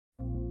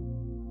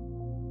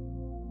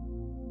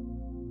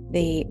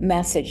The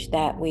message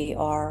that we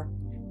are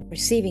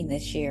receiving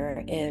this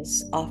year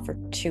is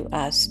offered to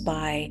us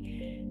by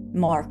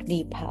Mark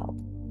Nepo.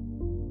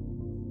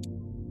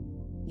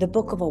 The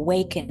Book of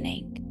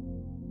Awakening.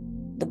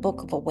 The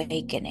Book of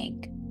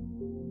Awakening.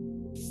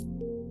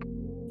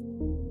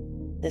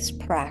 This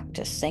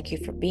practice. Thank you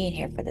for being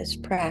here for this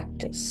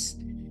practice.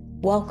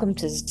 Welcome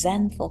to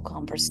Zenful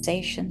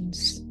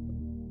Conversations.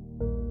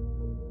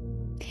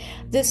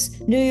 This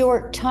New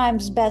York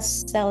Times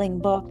best-selling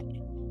book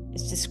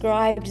is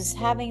described as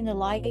having the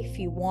life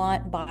you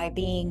want by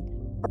being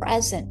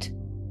present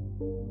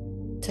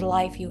to the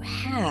life you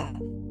have.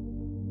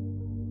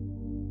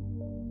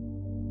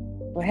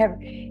 We're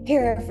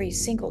here every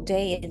single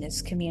day in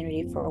this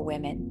community for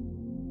women.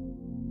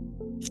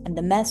 And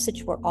the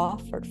message we're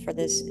offered for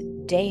this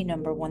day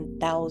number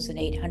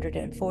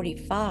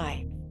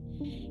 1845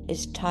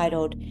 is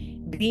titled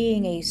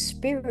Being a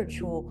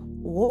Spiritual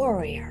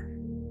Warrior.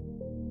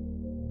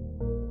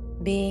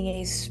 Being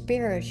a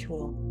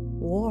spiritual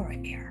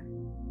warrior.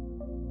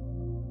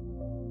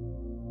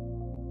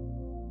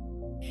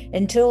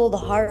 Until the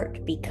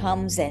heart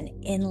becomes an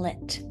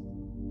inlet,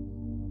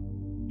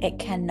 it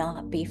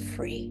cannot be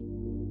free.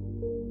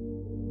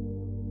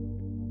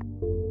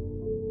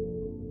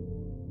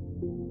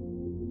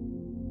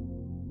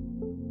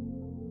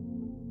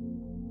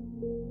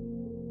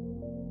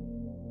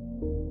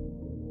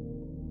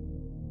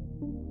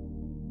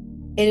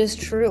 It is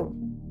true.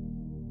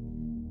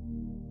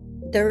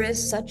 There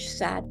is such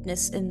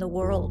sadness in the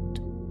world.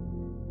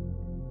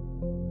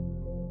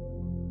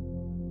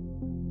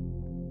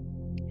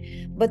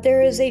 But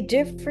there is a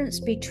difference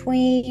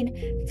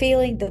between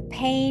feeling the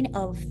pain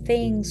of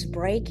things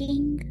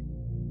breaking,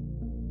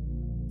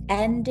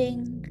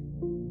 ending,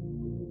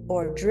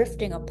 or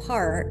drifting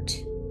apart,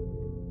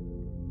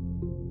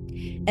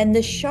 and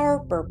the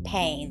sharper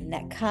pain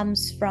that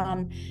comes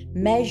from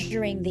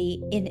measuring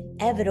the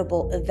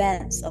inevitable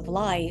events of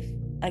life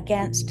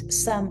against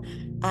some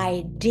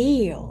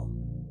ideal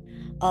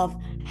of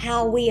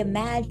how we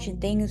imagine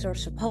things are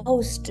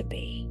supposed to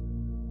be.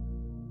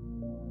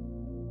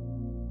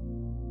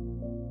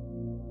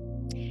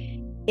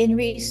 In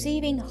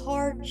receiving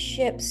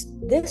hardships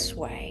this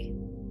way,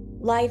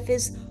 life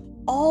is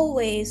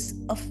always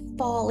a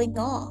falling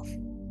off.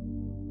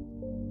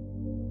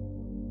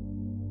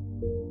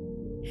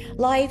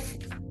 Life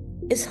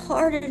is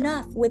hard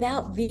enough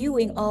without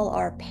viewing all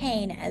our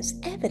pain as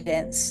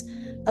evidence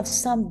of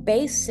some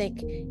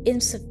basic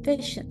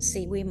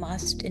insufficiency we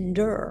must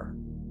endure.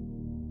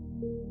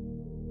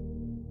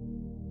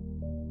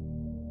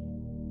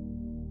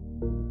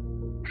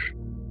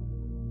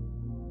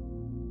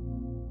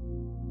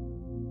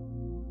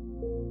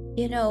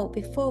 You know,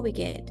 before we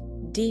get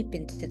deep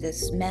into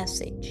this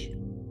message,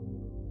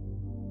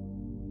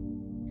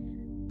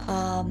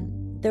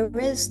 there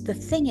is the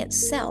thing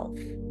itself.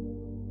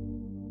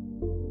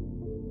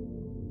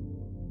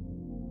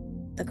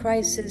 The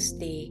crisis,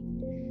 the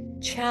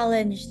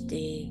challenge,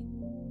 the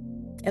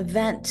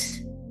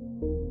event,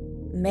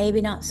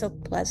 maybe not so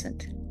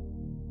pleasant.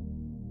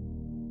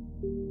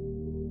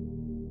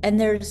 And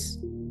there's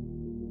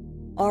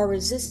our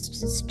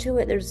resistance to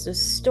it. There's the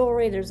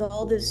story. There's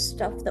all this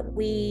stuff that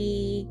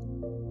we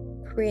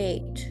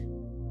create.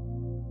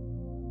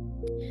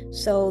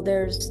 So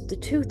there's the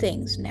two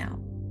things now,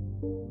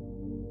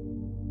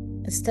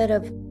 instead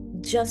of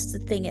just the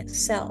thing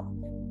itself.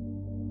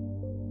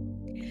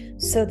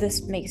 So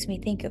this makes me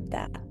think of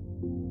that.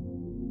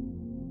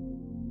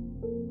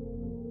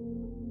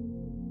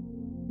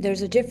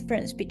 There's a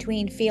difference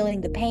between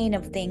feeling the pain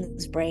of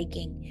things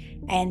breaking,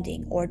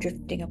 ending, or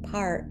drifting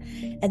apart,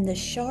 and the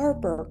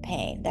sharper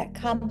pain that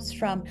comes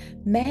from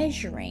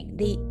measuring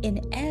the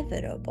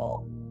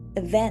inevitable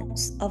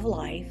events of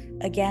life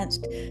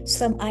against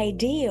some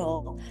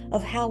ideal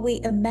of how we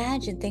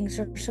imagine things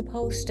are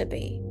supposed to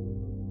be.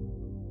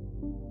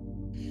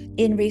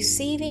 In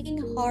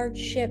receiving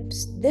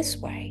hardships this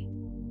way,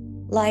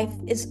 life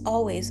is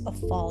always a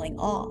falling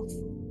off.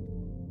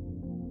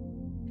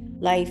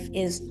 Life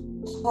is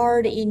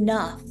hard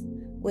enough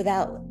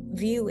without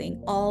viewing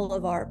all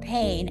of our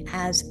pain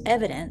as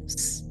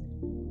evidence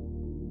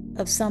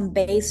of some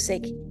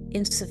basic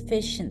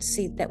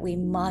insufficiency that we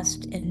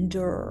must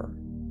endure.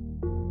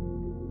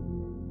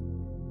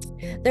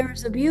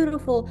 There's a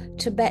beautiful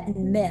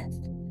Tibetan myth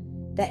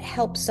that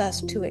helps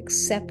us to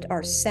accept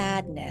our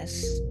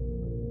sadness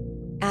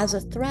as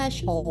a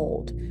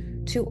threshold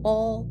to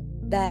all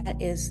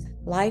that is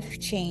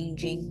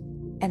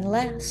life-changing and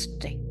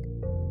lasting.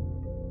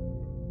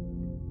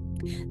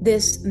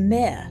 This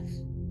myth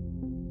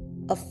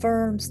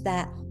affirms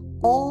that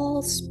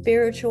all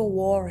spiritual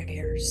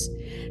warriors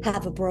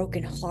have a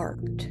broken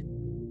heart.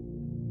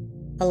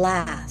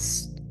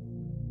 Alas,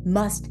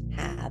 must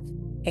have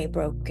a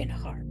broken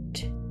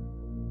heart,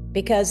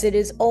 because it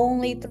is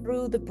only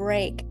through the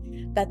break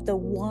that the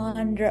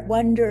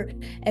wonder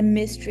and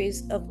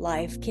mysteries of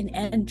life can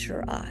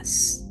enter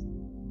us.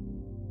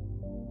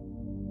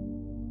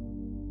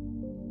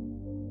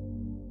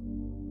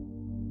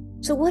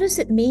 So what does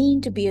it mean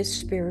to be a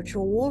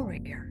spiritual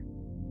warrior?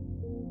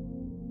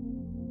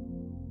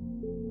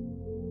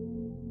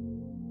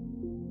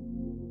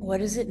 What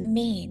does it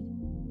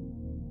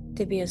mean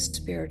to be a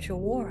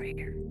spiritual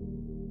warrior?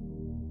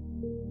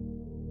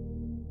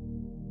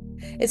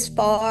 It's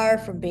far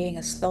from being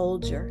a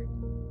soldier,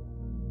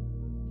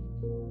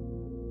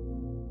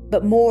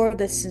 but more of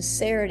the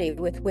sincerity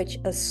with which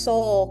a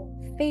soul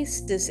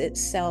faces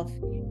itself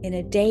in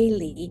a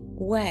daily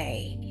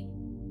way.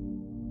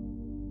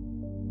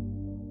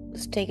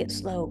 Let's take it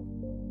slow.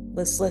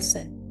 Let's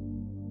listen.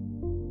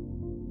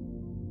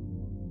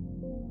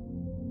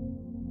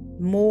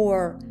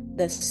 More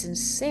the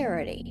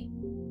sincerity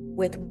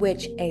with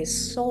which a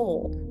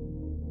soul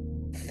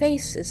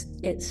faces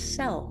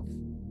itself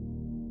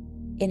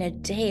in a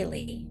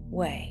daily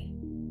way.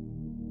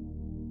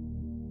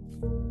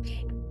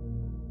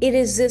 It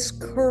is this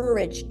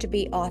courage to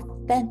be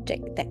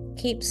authentic that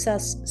keeps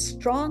us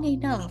strong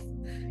enough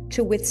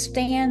to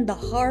withstand the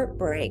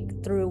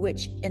heartbreak through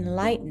which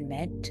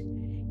enlightenment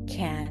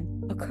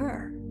can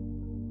occur.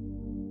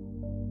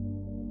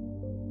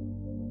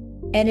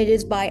 And it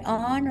is by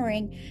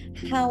honoring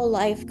how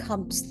life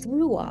comes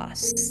through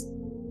us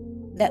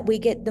that we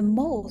get the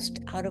most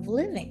out of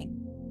living,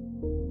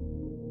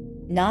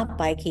 not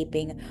by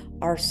keeping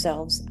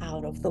ourselves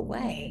out of the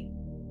way.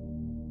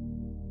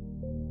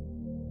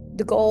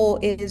 The goal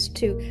is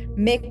to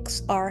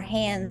mix our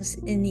hands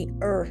in the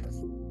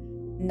earth,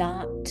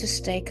 not to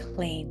stay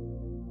clean.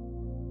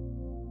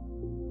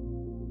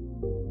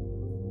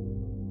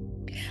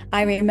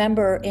 I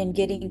remember in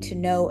getting to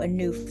know a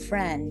new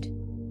friend,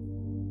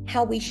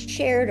 how we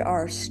shared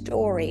our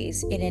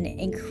stories in an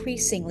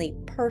increasingly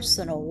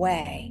personal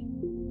way.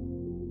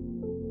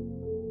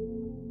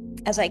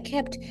 As I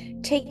kept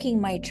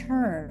taking my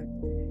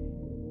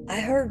turn,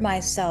 I heard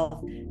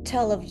myself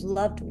tell of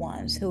loved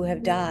ones who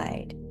have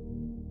died,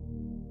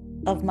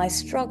 of my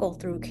struggle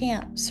through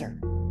cancer,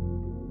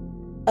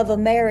 of a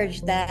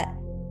marriage that,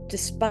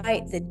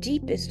 despite the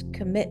deepest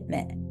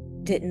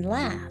commitment, didn't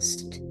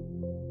last,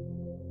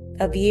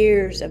 of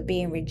years of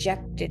being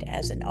rejected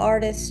as an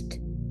artist,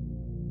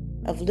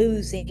 of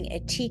losing a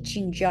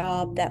teaching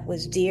job that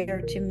was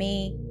dear to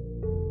me,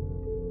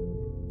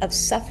 of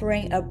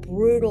suffering a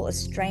brutal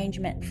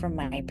estrangement from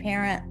my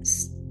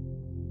parents.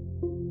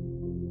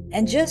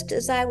 And just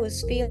as I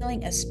was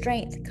feeling a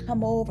strength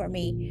come over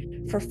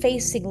me for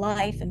facing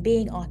life and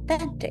being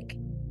authentic,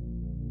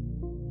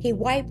 he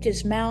wiped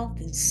his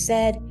mouth and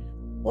said,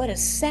 "What a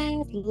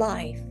sad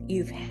life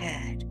you've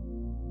had."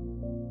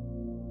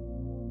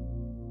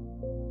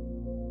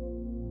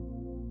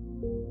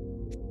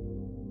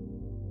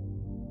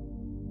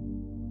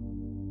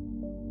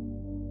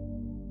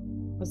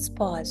 Let's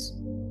pause.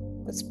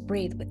 Let's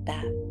breathe with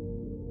that.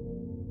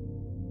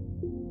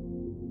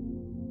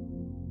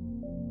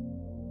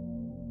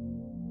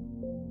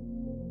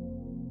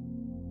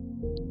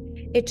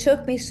 It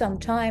took me some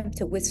time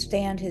to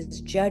withstand his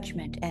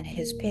judgment and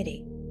his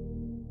pity.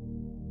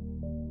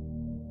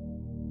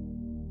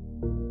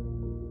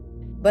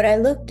 But I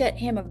looked at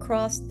him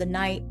across the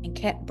night and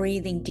kept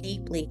breathing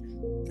deeply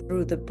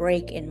through the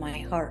break in my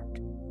heart.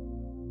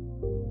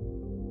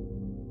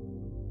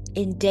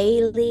 In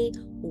daily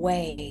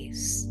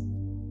ways,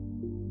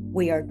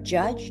 we are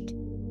judged,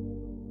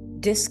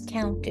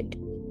 discounted,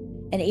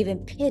 and even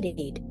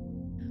pitied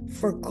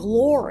for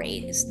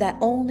glories that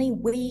only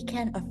we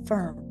can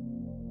affirm.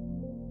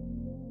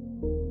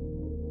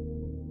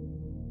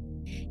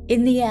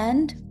 In the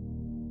end,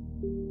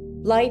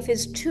 life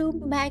is too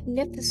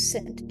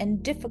magnificent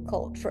and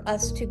difficult for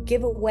us to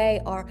give away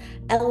our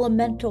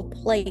elemental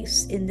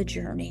place in the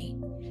journey.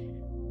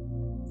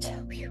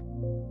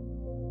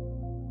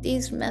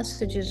 These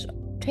messages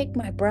take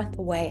my breath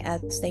away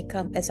as they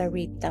come, as I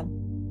read them.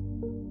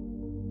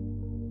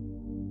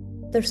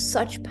 There's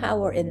such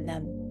power in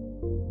them.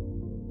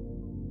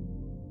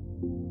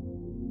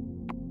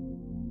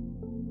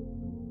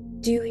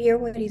 Do you hear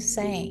what he's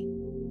saying?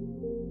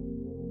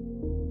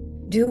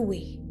 Do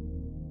we?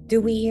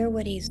 Do we hear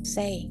what he's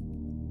saying?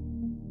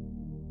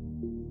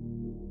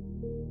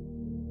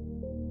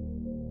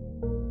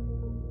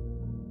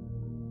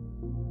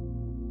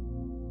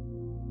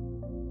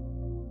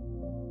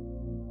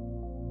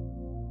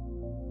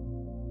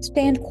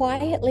 Stand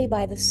quietly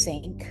by the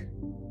sink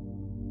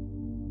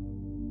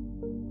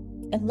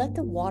and let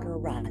the water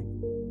run.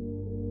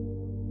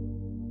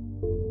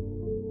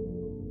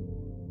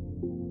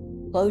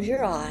 Close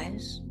your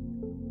eyes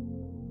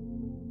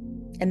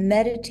and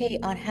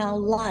meditate on how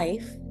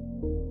life,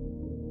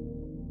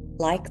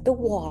 like the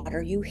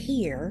water you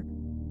hear,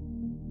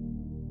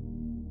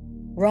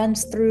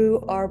 runs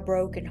through our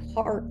broken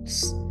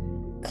hearts,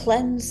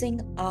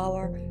 cleansing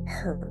our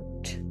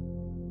hurt.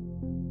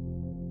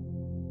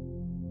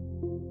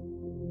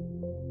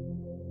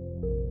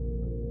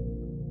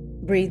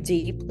 Breathe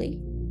deeply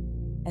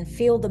and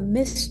feel the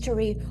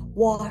mystery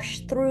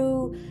wash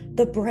through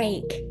the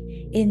break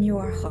in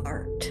your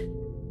heart.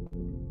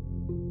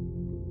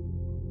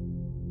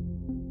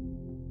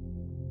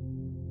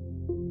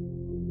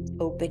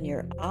 Open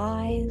your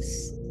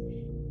eyes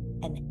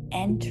and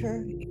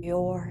enter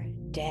your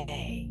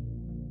day.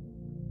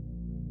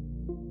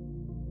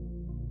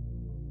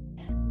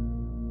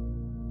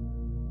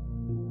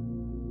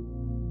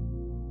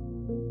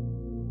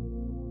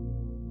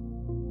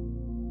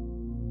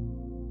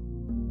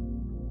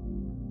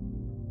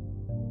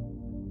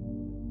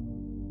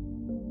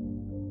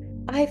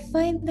 I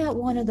find that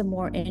one of the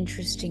more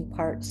interesting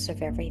parts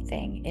of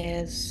everything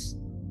is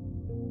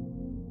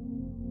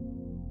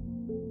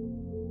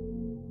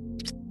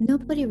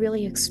nobody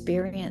really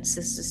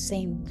experiences the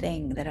same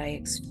thing that I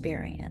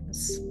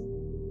experience.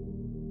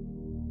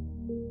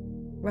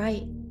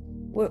 Right?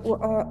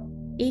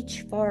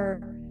 Each of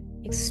our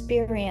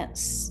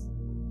experience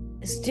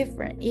is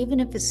different,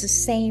 even if it's the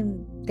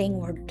same thing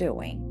we're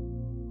doing.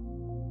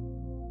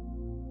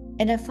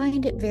 And I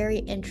find it very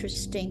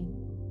interesting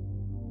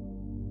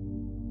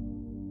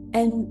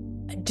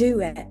and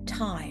do at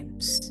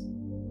times.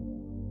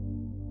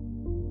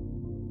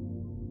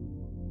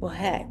 Well,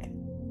 heck,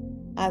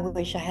 I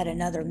wish I had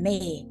another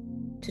me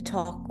to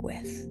talk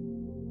with,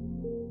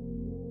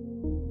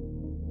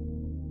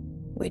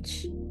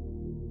 which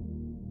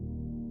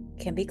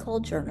can be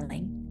called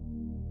journaling,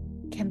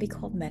 can be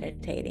called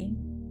meditating,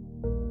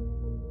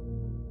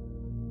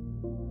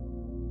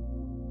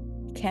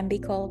 can be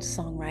called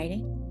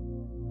songwriting,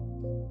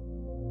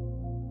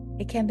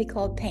 it can be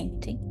called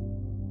painting,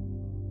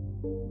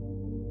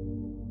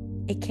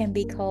 it can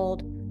be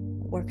called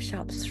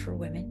workshops for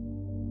women.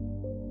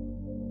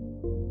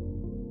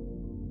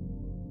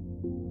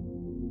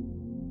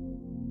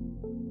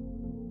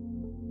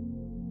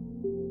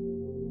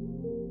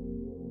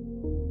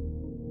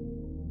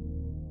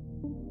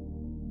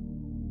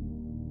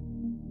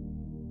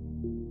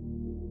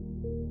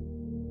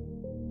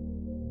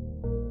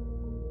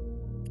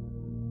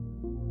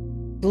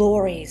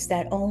 Glories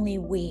that only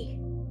we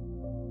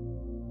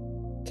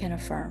can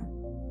affirm.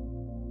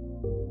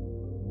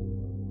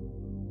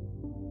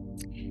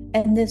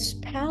 And this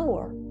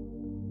power,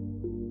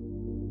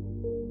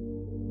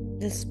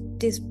 this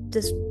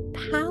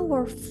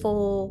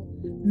powerful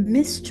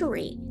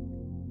mystery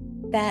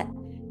that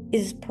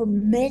is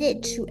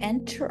permitted to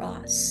enter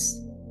us,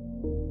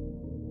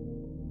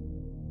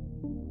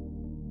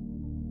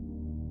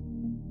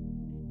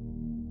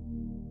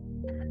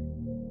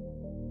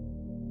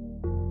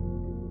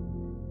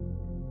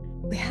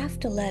 we have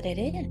to let it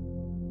in.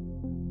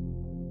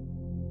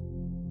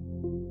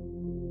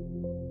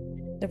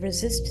 The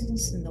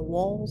resistance and the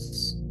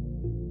walls,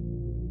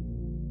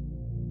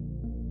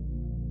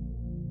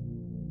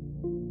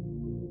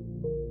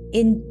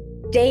 in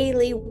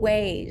daily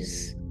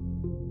ways,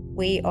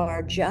 we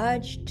are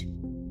judged,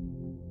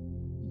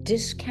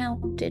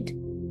 discounted,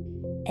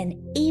 and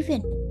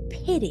even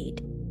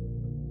pitied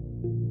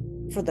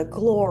for the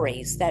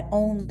glories that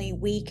only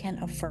we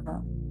can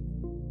affirm.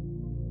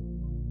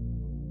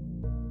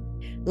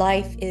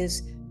 Life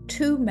is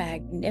too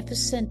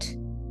magnificent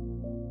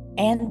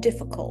and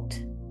difficult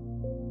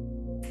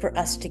for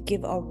us to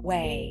give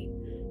away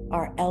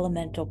our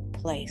elemental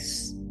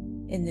place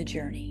in the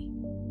journey.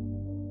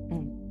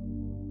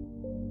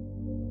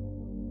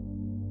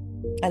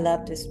 I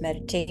love this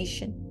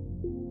meditation.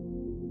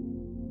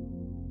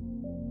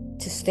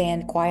 To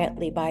stand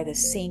quietly by the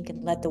sink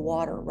and let the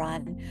water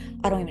run.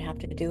 I don't even have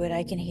to do it.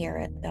 I can hear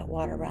it, that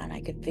water run. I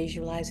could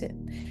visualize it,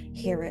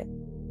 hear it.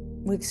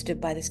 We've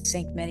stood by the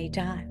sink many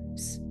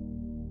times.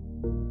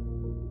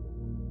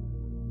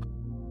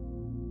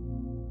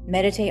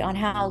 Meditate on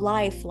how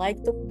life,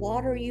 like the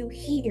water you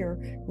hear,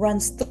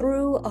 runs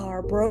through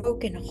our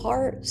broken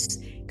hearts,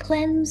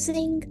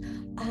 cleansing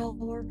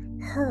our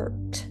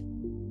hurt.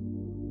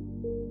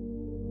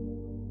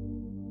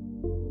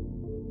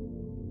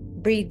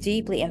 Breathe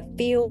deeply and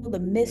feel the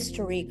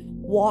mystery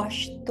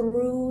wash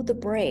through the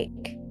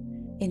break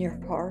in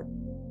your heart.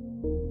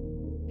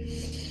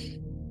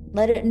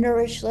 Let it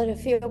nourish, let it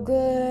feel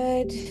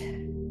good.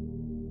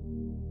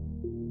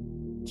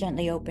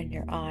 Gently open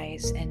your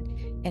eyes and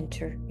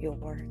enter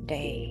your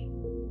day.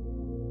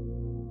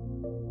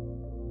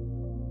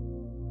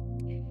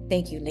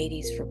 Thank you,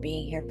 ladies, for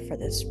being here for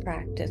this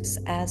practice,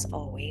 as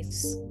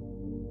always.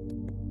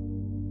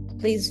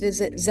 Please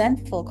visit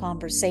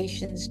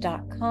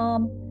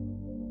zenfulconversations.com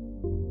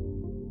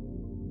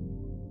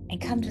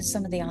and come to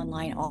some of the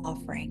online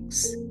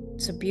offerings.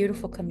 It's a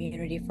beautiful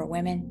community for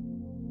women.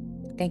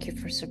 Thank you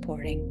for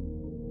supporting.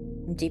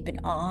 Deep and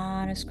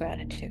honest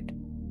gratitude.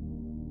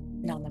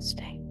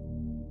 Namaste.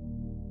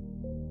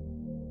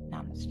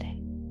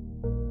 Namaste.